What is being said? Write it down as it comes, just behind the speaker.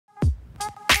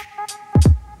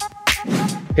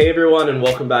Hey everyone, and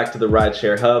welcome back to the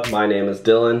Rideshare Hub. My name is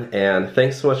Dylan, and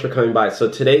thanks so much for coming by.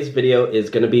 So today's video is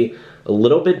going to be a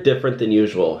little bit different than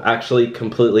usual. Actually,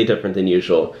 completely different than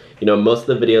usual. You know, most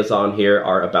of the videos on here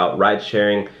are about ride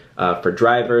sharing for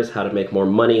drivers, how to make more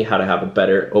money, how to have a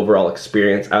better overall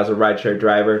experience as a rideshare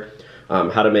driver,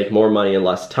 how to make more money in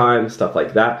less time, stuff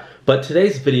like that. But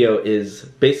today's video is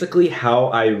basically how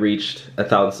I reached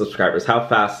 1,000 subscribers. How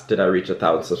fast did I reach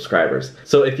 1,000 subscribers?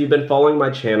 So if you've been following my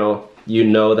channel, you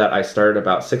know that I started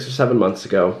about 6 or 7 months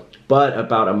ago, but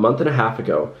about a month and a half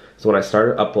ago is when I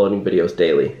started uploading videos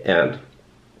daily, and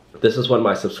this is when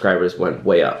my subscribers went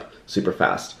way up super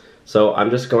fast. So I'm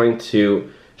just going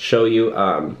to show you,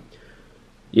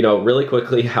 you know, really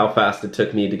quickly how fast it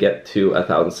took me to get to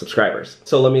 1,000 subscribers.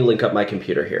 So let me link up my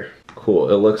computer here.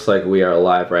 Cool, it looks like we are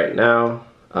live right now.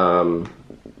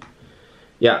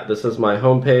 Yeah, this is my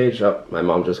homepage. Oh, my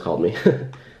mom just called me.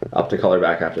 I'll have to call her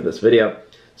back after this video.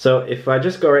 So if I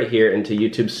just go right here into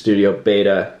YouTube Studio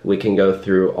Beta, we can go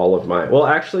through all of my, well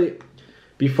actually,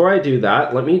 before I do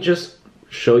that, let me just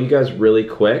show you guys really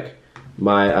quick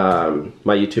my,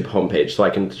 my YouTube homepage so I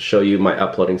can show you my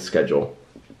uploading schedule.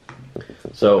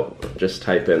 So just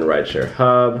type in Rideshare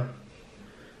Hub.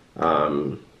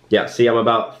 Yeah, see, I'm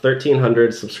about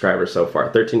 1,300 subscribers so far,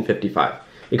 1,355.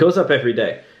 It goes up every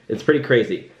day. It's pretty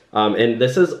crazy. And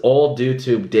this is all due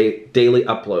to daily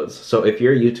uploads. So if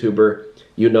you're a YouTuber,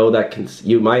 you know that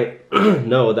you might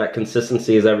know that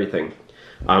consistency is everything.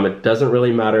 It doesn't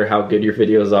really matter how good your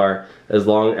videos are, as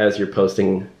long as you're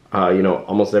posting, you know,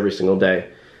 almost every single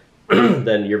day.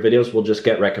 Then your videos will just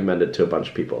get recommended to a bunch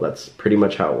of people. That's pretty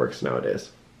much how it works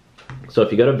nowadays. So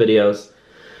if you go to videos,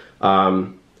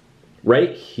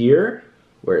 right here,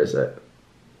 where is it?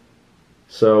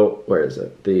 So where is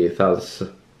it? The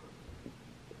 1,000.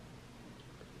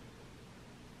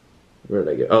 Where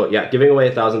did I go? Oh yeah, giving away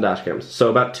 1,000 dash cams. So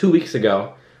about 2 weeks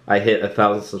ago, I hit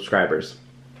 1,000 subscribers.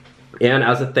 And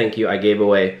as a thank you, I gave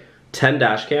away 10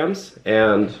 dash cams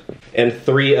and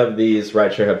 3 of these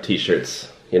Rideshare Hub t-shirts.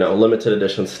 You know, limited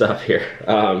edition stuff here.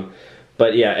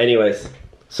 But yeah, anyways,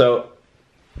 so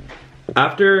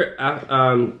after,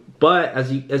 but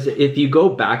if you go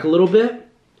back a little bit,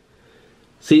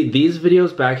 see these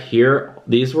videos back here,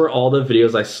 these were all the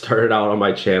videos I started out on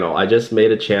my channel. I just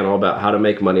made a channel about how to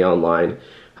make money online,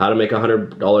 how to make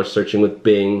 $100 searching with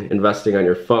Bing, investing on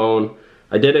your phone.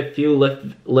 I did a few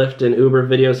Lyft and Uber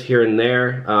videos here and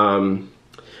there.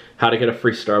 How to get a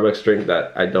free Starbucks drink.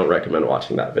 That I don't recommend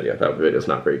watching that video. That video is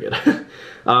not very good.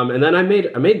 And then I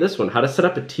made this one, how to set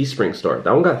up a Teespring store.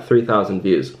 That one got 3,000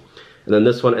 views. And then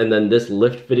this one, and then this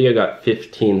Lyft video got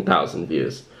 15,000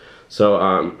 views. So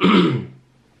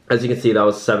as you can see, that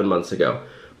was 7 months ago.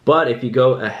 But if you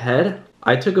go ahead,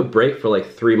 I took a break for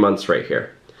like 3 months right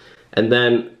here. And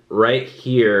then right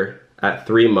here at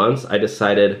 3 months, I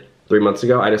decided, 3 months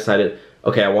ago, I decided,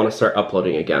 okay, I want to start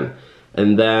uploading again.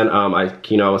 And then I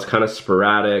was kind of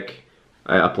sporadic.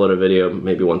 I upload a video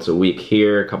maybe once a week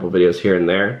here, a couple videos here and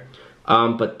there.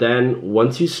 But then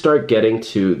once you start getting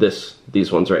to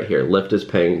these ones right here, Lyft is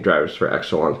paying drivers for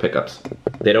extra long pickups.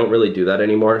 They don't really do that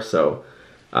anymore, so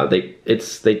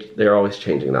they're always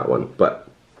changing that one. But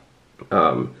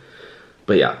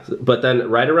yeah. But then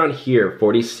right around here,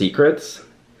 40 secrets.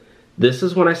 This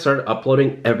is when I started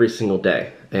uploading every single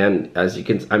day. And as you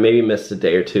can, I maybe missed a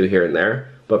day or two here and there,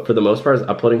 but for the most part, I was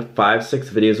uploading 5-6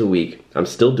 videos a week. I'm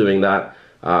still doing that.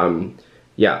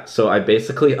 Yeah, so I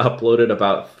basically uploaded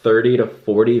about 30 to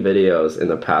 40 videos in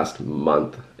the past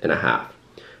month and a half.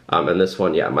 And this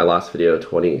one, yeah, my last video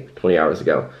 20 hours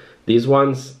ago. This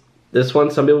one,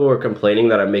 some people were complaining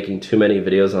that I'm making too many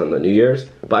videos on the New Year's,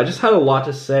 but I just had a lot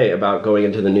to say about going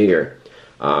into the New Year.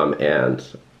 And,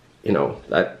 you know,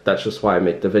 that's just why I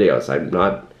make the videos. I'm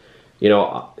not, you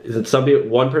know,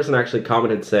 one person actually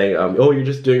commented saying, oh, you're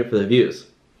just doing it for the views.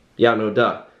 Yeah, no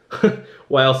duh.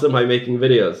 Why else am I making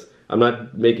videos? I'm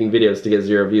not making videos to get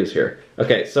 0 views here.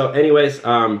 Okay, so anyways,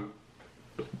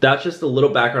 that's just a little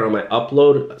background on my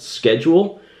upload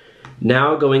schedule.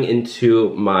 Now going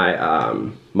into my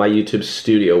my YouTube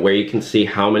Studio, where you can see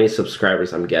how many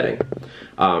subscribers I'm getting.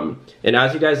 And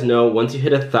as you guys know, once you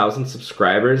hit 1,000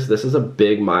 subscribers, this is a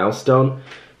big milestone,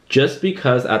 just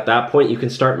because at that point you can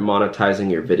start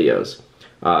monetizing your videos.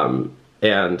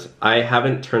 And I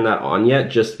haven't turned that on yet,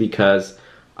 just because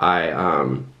I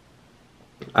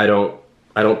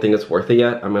don't think it's worth it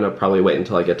yet. I'm gonna probably wait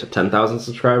until I get to 10,000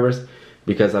 subscribers,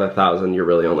 because at 1,000 you're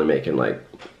really only making like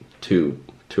 $2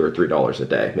 or $3 a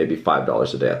day, maybe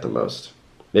 $5 a day at the most,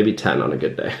 maybe 10 on a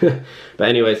good day. But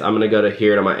anyways, I'm gonna go to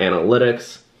here to my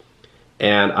analytics,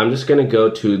 and I'm just gonna go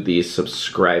to the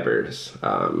subscribers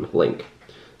link.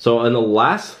 So in the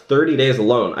last 30 days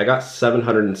alone, I got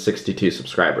 762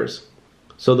 subscribers.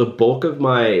 So the bulk of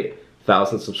my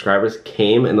 1,000 subscribers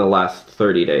came in the last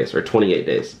 30 days or 28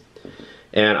 days.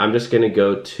 And I'm just gonna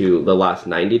go to the last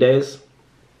 90 days.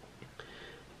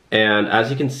 And as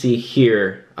you can see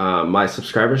here, my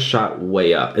subscribers shot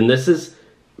way up. And this is,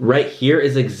 right here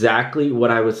is exactly what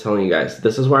I was telling you guys.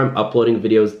 This is where I'm uploading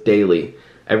videos daily,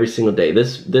 every single day.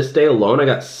 This day alone, I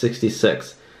got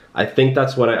 66. I think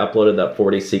that's when I uploaded that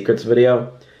 40 secrets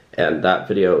video. And that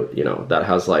video, you know, that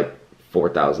has like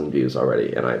 4,000 views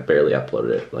already. And I barely uploaded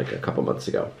it like a couple months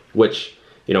ago. Which,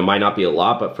 you know, might not be a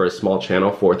lot, but for a small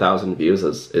channel, 4,000 views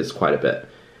is quite a bit,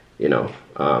 you know.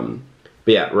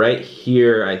 But yeah, right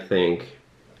here, I think,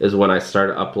 is when I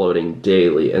started uploading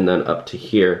daily, and then up to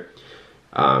here.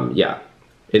 Yeah,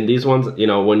 in these ones, you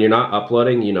know, when you're not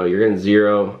uploading, you know, you're getting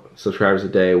 0 subscribers a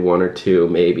day, 1 or 2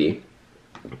 maybe.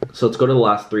 So let's go to the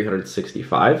last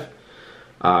 365.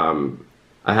 I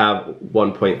have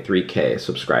 1.3K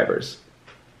subscribers,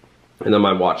 and then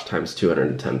my watch time's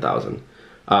 210,000.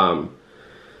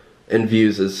 And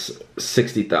views is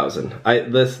 60,000.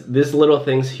 This little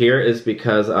things here is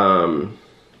because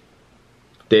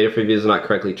data for views is not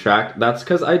correctly tracked. That's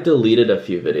because I deleted a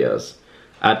few videos.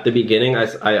 At the beginning, I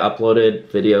uploaded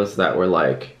videos that were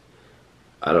like,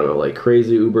 I don't know, like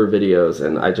crazy Uber videos,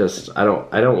 and I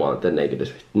don't want the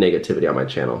negativity on my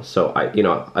channel. So you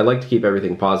know, I like to keep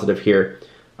everything positive here.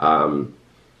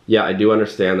 Yeah, I do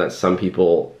understand that some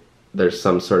people, there's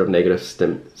some sort of negative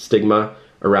stigma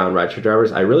around rideshare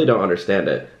drivers. I really don't understand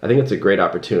it. I think it's a great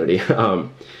opportunity.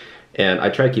 And I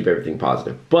try to keep everything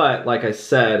positive. But like I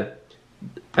said,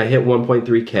 I hit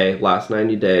 1.3K, last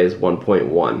 90 days,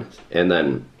 1.1. And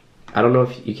then, I don't know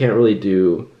if you can't really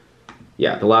do,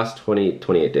 yeah, the last 28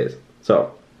 days.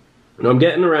 So, you know, I'm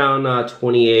getting around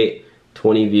 20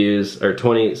 views, or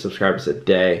 20 subscribers a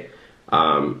day.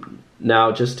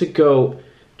 Now, just to go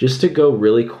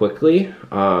really quickly,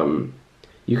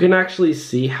 you can actually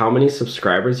see how many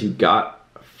subscribers you got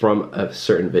from a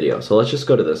certain video. So let's just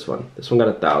go to this one. This one got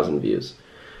 1,000 views.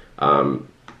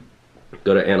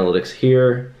 Go to analytics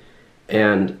here,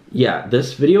 and yeah,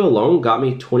 this video alone got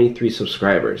me 23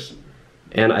 subscribers.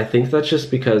 And I think that's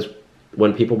just because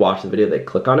when people watch the video, they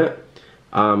click on it.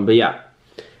 But yeah,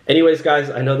 anyways guys,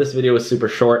 I know this video was super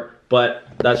short, but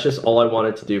that's just all I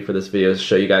wanted to do for this video, is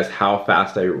show you guys how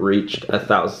fast I reached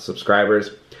 1,000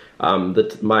 subscribers.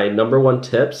 My #1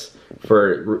 tips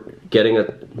for getting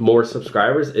more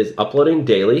subscribers is uploading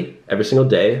daily, every single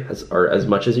day, or as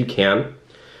much as you can.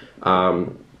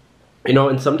 You know,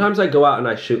 and sometimes I go out and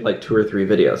I shoot like 2 or 3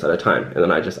 videos at a time, and then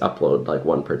I just upload like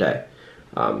 1 per day.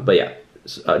 But yeah,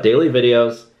 daily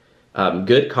videos,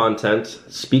 good content,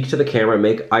 speak to the camera,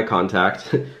 make eye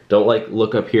contact. Don't like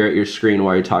look up here at your screen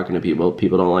while you're talking to people.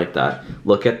 People don't like that.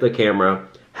 Look at the camera,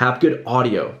 have good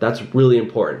audio. That's really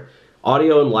important.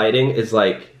 Audio and lighting is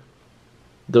like,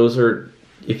 those are,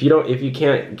 if you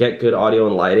can't get good audio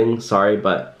and lighting, sorry,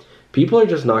 but people are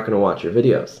just not gonna watch your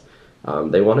videos.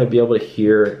 They want to be able to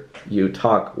hear you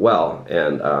talk well,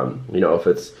 and you know,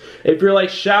 if you're like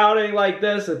shouting like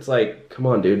this, it's like, come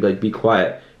on dude, like be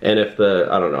quiet. And if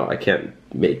I don't know,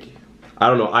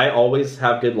 I always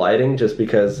have good lighting just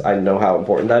because I know how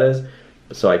important that is,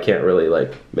 so I can't really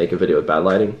like make a video with bad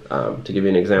lighting, to give you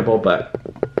an example. But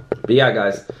yeah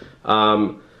guys,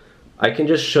 I can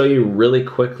just show you really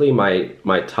quickly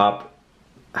my top,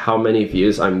 how many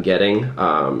views I'm getting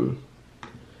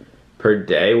per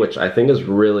day, which I think is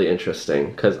really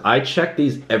interesting because I check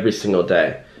these every single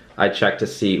day. I check to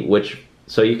see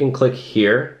so you can click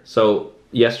here. So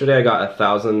yesterday I got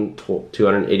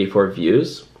 1,284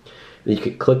 views. And you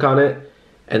can click on it,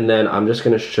 and then I'm just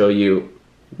gonna show you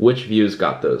which views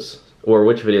got those, or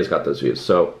which videos got those views.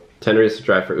 So 10 reasons to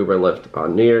drive for Uber and Lyft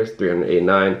on New Year's,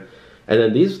 389. And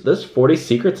then this 40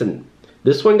 secrets, and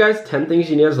this one guys, 10 things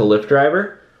you need as a Lyft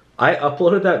driver. I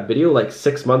uploaded that video like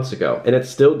 6 months ago, and it's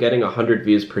still getting 100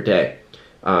 views per day.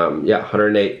 Yeah,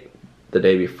 108 the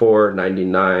day before,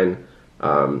 99,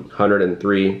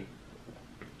 103.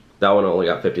 That one only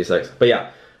got 56. But yeah,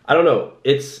 I don't know.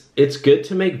 It's good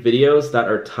to make videos that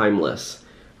are timeless.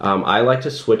 I like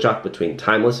to switch off between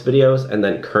timeless videos and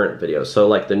then current videos. So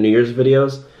like the New Year's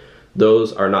videos,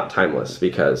 those are not timeless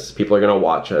because people are gonna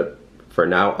watch it for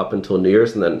now up until New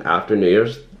Year's, and then after New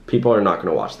Year's, people are not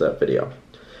gonna watch that video.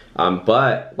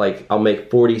 But like I'll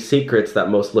make 40 secrets that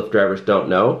most Lyft drivers don't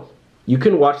know. You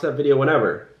can watch that video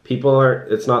whenever.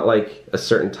 It's not like a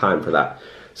certain time for that.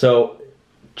 So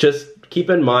just keep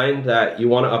in mind that you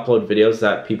want to upload videos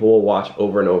that people will watch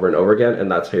over and over and over again, and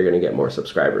that's how you're going to get more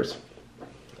subscribers.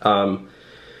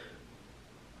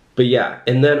 But yeah,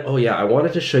 and then, oh yeah, I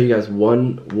wanted to show you guys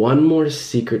one more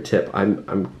secret tip. I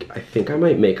think I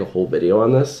might make a whole video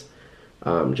on this,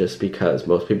 just because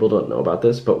most people don't know about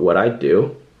this. But what I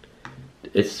do,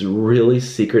 it's a really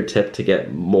secret tip to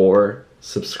get more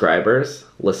subscribers.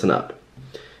 Listen up,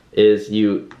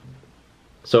 you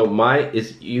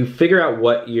figure out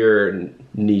what your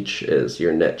niche is,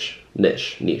 your niche.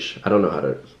 I don't know how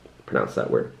to pronounce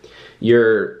that word.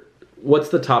 What's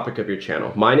the topic of your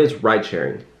channel? Mine is ride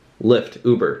sharing. Lyft,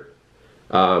 Uber,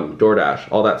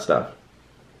 DoorDash, all that stuff.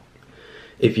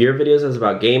 If your videos is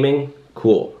about gaming,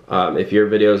 cool. If your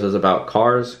videos is about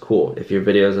cars, cool. If your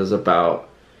videos is about,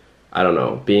 I don't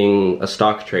know, being a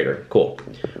stock trader, cool.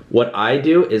 What I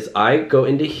do is I go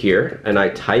into here and I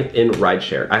type in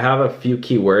rideshare. I have a few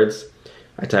keywords.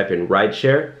 I type in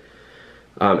rideshare,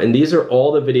 and these are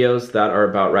all the videos that are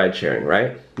about ride sharing,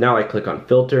 right? Now I click on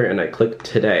filter and I click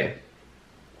today.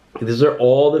 These are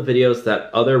all the videos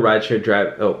that other rideshare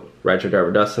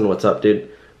driver Dustin, what's up, dude?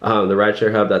 The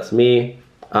Rideshare Hub, that's me.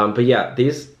 But yeah,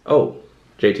 these,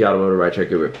 JT Automotive Rideshare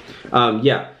Guru.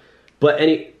 Yeah, but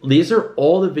these are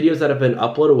all the videos that have been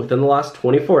uploaded within the last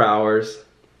 24 hours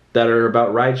that are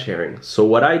about ride sharing. So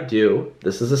what I do,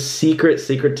 this is a secret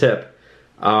tip,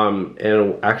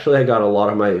 and actually I got a lot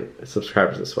of my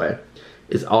subscribers this way,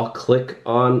 is I'll click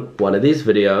on one of these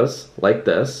videos like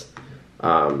this.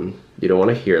 You don't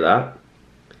want to hear that.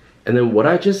 And then what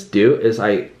I just do is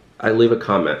I leave a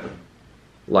comment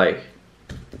like,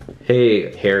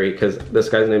 hey Harry, because this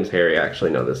guy's name's Harry. I actually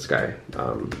know this guy.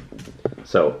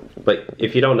 But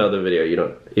if you don't know the video,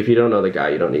 if you don't know the guy,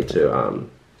 you don't need to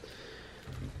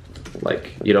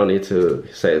you don't need to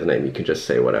say his name. You can just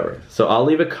say whatever. So I'll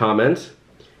leave a comment,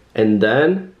 and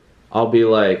then I'll be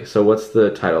like, so what's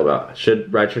the title about?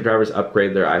 Should rideshare drivers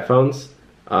upgrade their iPhones?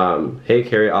 Hey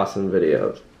Carrie, awesome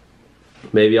videos.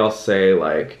 Maybe I'll say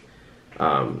like,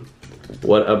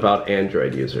 what about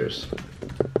Android users?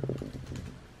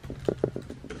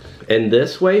 And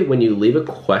this way, when you leave a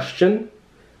question,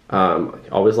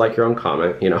 always like your own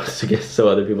comment, so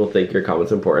other people think your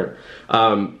comment's important.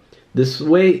 This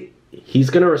way,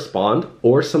 he's gonna respond,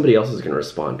 or somebody else is gonna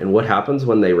respond. And what happens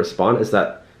when they respond is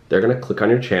that they're gonna click on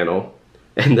your channel,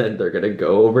 and then they're gonna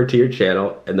go over to your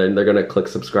channel, and then they're gonna click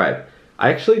subscribe. I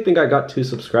actually think I got 2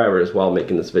 subscribers while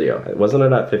making this video. Wasn't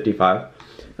it at 55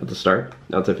 at the start?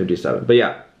 Now it's at 57. But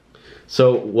yeah,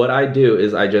 so what I do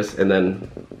is and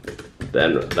then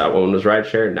that one was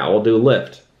rideshare. Now we'll do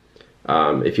Lyft.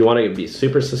 If you want to be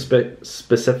super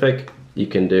specific, you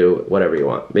can do whatever you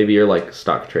want. Maybe you're like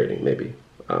stock trading, maybe.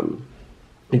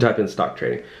 You type in stock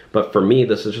trading. But for me,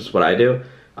 this is just what I do.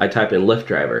 I type in Lyft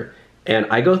driver, and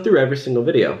I go through every single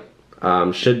video.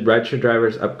 Should rideshare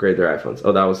drivers upgrade their iPhones?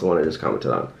 Oh, that was the one I just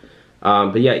commented on.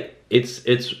 But yeah,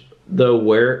 it's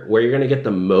where you're gonna get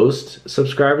the most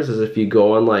subscribers is if you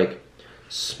go on like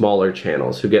smaller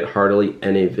channels who get hardly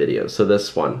any videos. So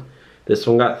this one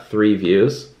got 3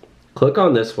 views. Click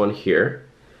on this one here,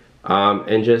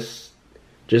 and just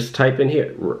type in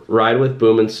here, ride with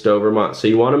Boom in Stowe, Vermont. So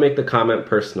you want to make the comment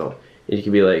personal. And you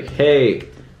can be like, hey,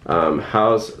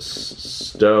 how's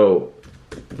Stowe,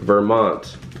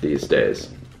 Vermont these days?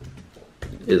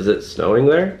 Is it snowing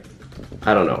there?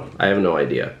 I don't know. I have no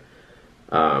idea.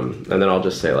 And then I'll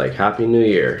just say like, Happy New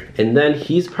Year. And then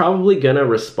he's probably gonna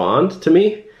respond to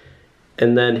me.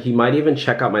 And then he might even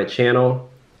check out my channel.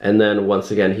 And then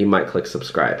once again, he might click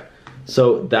subscribe.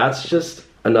 So that's just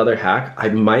another hack. I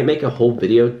might make a whole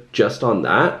video just on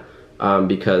that,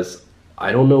 because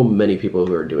I don't know many people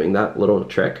who are doing that little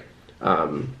trick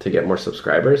to get more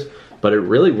subscribers, but it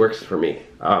really works for me.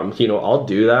 I'll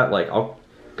do that. Like,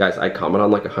 guys, I comment on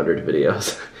like 100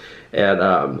 videos and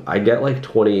I get like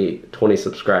 20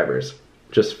 subscribers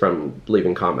just from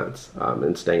leaving comments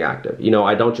and staying active.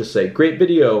 I don't just say great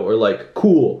video or like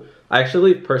cool. I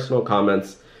actually leave personal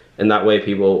comments, and that way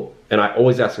and I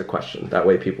always ask a question. That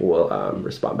way people will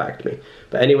respond back to me.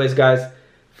 But anyways, guys,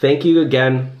 thank you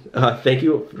again. Thank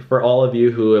you for all of you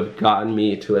who have gotten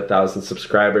me to 1,000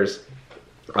 subscribers.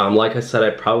 Like I said,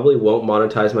 I probably won't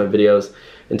monetize my videos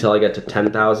until I get to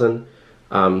 10,000.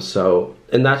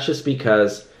 And that's just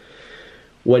because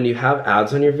when you have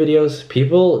ads on your videos,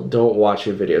 people don't watch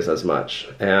your videos as much.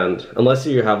 And unless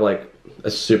you have like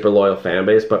a super loyal fan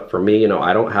base, but for me,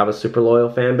 I don't have a super loyal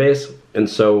fan base. And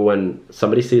so when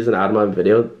somebody sees an ad on my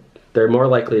video, they're more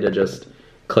likely to just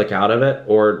click out of it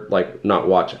or like not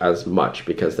watch as much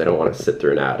because they don't want to sit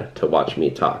through an ad to watch me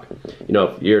talk.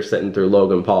 If you're sitting through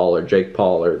Logan Paul or Jake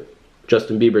Paul or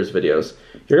Justin Bieber's videos,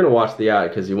 you're gonna watch the ad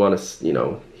because you want to,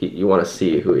 you want to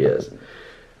see who he is.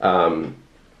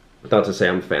 Not to say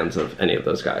I'm fans of any of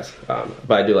those guys,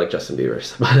 but I do like Justin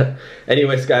Bieber's. But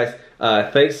anyways, guys,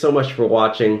 Thanks so much for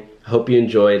watching. Hope you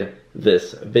enjoyed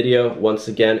this video. Once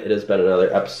again, it has been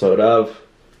another episode of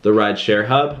the Rideshare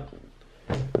Hub.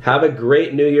 Have a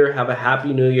great new year. Have a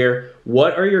happy new year.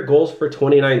 What are your goals for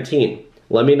 2019?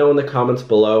 Let me know in the comments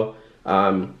below.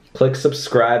 Click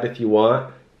subscribe if you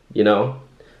want, you know,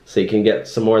 so you can get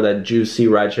some more of that juicy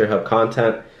Rideshare Hub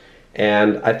content.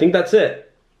 And I think that's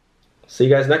it. See you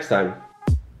guys next time.